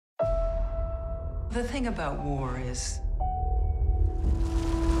The thing about war is,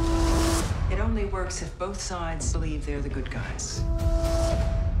 it only works if both sides believe they're the good guys.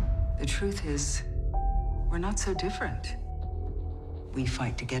 The truth is, we're not so different. We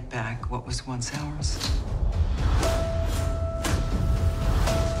fight to get back what was once ours.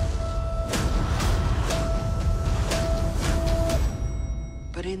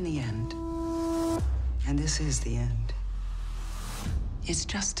 But in the end, and this is the end, it's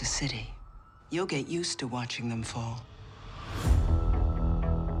just a city. You'll get used to watching them fall.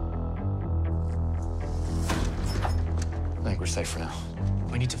 I think we're safe for now.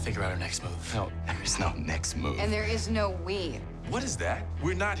 We need to figure out our next move. No, there's no next move. And there is no we. What is that?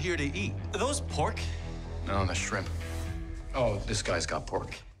 We're not here to eat. Are those pork? No, the shrimp. Oh, this guy's got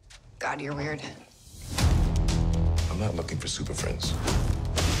pork. God, you're weird. I'm not looking for super friends.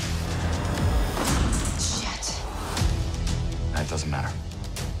 Shit. That doesn't matter.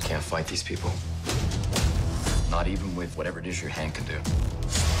 Can't fight these people. Not even with whatever it is your hand can do.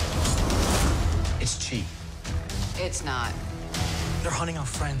 It's cheap. It's not. They're hunting our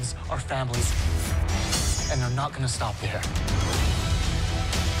friends, our families, and they're not gonna stop there.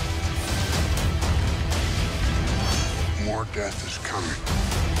 More death is coming.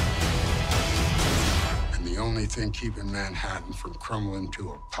 And the only thing keeping Manhattan from crumbling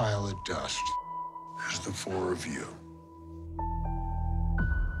to a pile of dust is the four of you.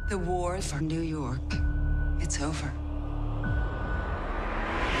 The war for New York, it's over.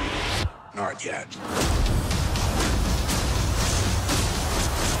 Not yet.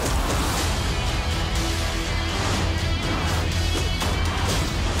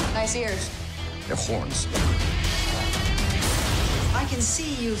 Nice ears. They're horns. I can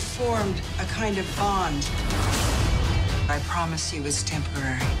see you've formed a kind of bond. I promise you it's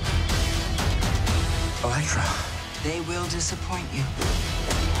temporary. Electra. They will disappoint you.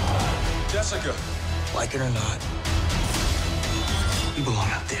 Jessica. Like it or not, we belong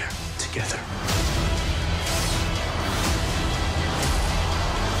out there together.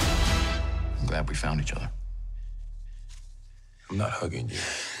 I'm glad we found each other. I'm not hugging you.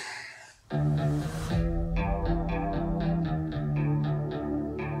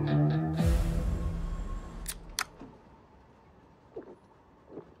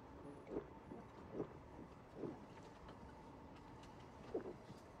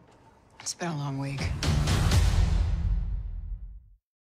 It's been a long week.